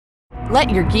Let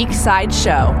your geek side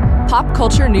show. Pop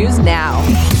culture news now.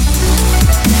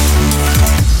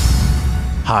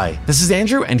 Hi, this is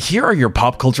Andrew, and here are your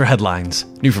pop culture headlines.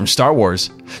 New from Star Wars.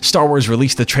 Star Wars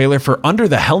released the trailer for Under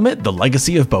the Helmet, The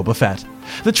Legacy of Boba Fett.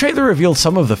 The trailer revealed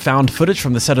some of the found footage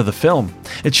from the set of the film.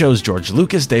 It shows George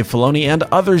Lucas, Dave Filoni, and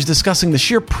others discussing the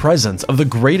sheer presence of the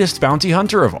greatest bounty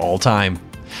hunter of all time.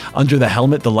 Under the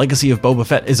Helmet, The Legacy of Boba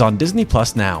Fett is on Disney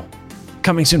Plus now.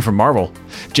 Coming soon from Marvel,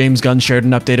 James Gunn shared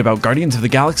an update about Guardians of the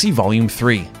Galaxy Volume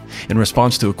 3. In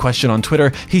response to a question on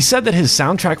Twitter, he said that his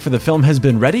soundtrack for the film has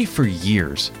been ready for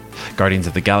years. Guardians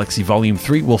of the Galaxy Volume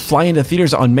 3 will fly into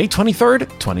theaters on May 23rd,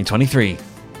 2023.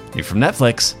 New from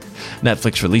Netflix.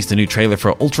 Netflix released a new trailer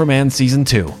for Ultraman Season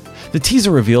 2. The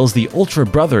teaser reveals the Ultra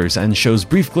Brothers and shows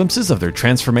brief glimpses of their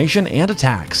transformation and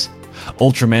attacks.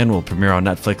 Ultraman will premiere on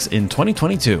Netflix in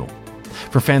 2022.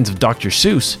 For fans of Dr.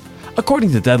 Seuss,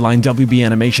 according to Deadline, WB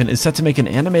Animation is set to make an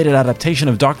animated adaptation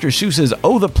of Dr. Seuss's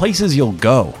Oh, the Places You'll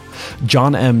Go.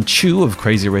 John M. Chu of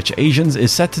Crazy Rich Asians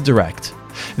is set to direct.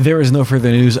 There is no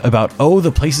further news about Oh,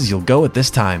 the Places You'll Go at this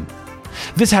time.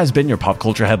 This has been your Pop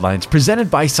Culture Headlines, presented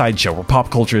by Sideshow, where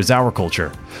pop culture is our culture.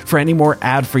 For any more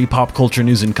ad-free pop culture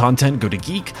news and content, go to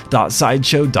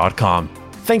geek.sideshow.com.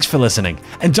 Thanks for listening,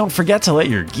 and don't forget to let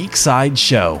your geek side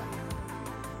show.